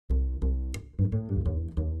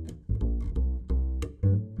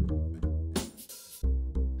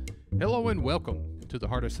Hello and welcome to the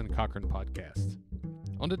Hardison Cochran podcast.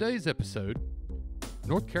 On today's episode,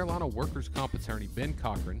 North Carolina workers' comp attorney Ben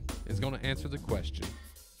Cochran is going to answer the question,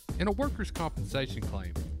 in a workers' compensation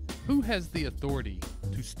claim, who has the authority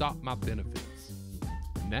to stop my benefits?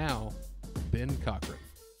 Now, Ben Cochran.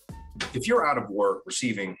 If you're out of work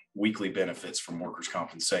receiving weekly benefits from workers'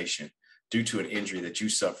 compensation due to an injury that you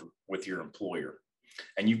suffered with your employer,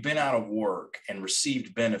 and you've been out of work and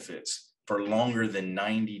received benefits for longer than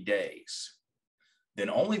 90 days, then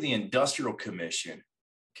only the Industrial Commission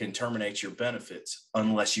can terminate your benefits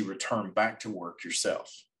unless you return back to work yourself.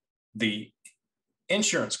 The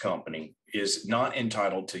insurance company is not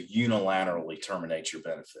entitled to unilaterally terminate your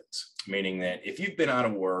benefits, meaning that if you've been out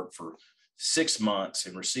of work for 6 months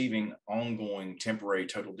and receiving ongoing temporary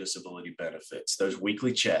total disability benefits, those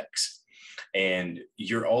weekly checks, and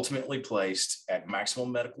you're ultimately placed at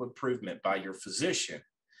maximum medical improvement by your physician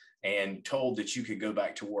and told that you could go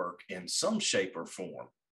back to work in some shape or form,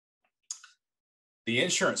 the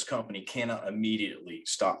insurance company cannot immediately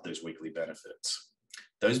stop those weekly benefits.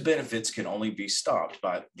 Those benefits can only be stopped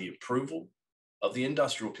by the approval of the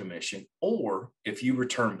Industrial Commission, or if you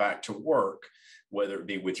return back to work, whether it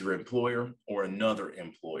be with your employer or another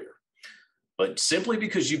employer. But simply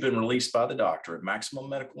because you've been released by the doctor at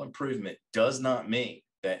maximum medical improvement does not mean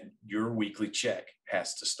that your weekly check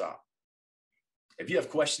has to stop. If you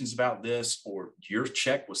have questions about this, or your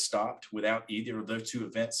check was stopped without either of those two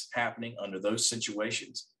events happening under those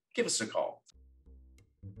situations, give us a call.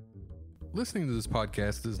 Listening to this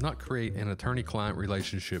podcast does not create an attorney-client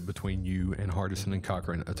relationship between you and Hardison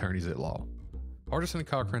Cochran, attorneys at law. Hardison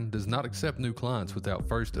Cochran does not accept new clients without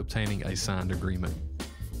first obtaining a signed agreement.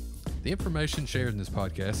 The information shared in this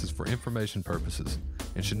podcast is for information purposes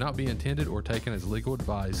and should not be intended or taken as legal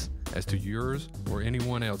advice as to yours or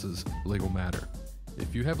anyone else's legal matter.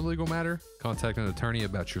 If you have a legal matter, contact an attorney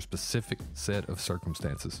about your specific set of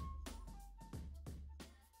circumstances.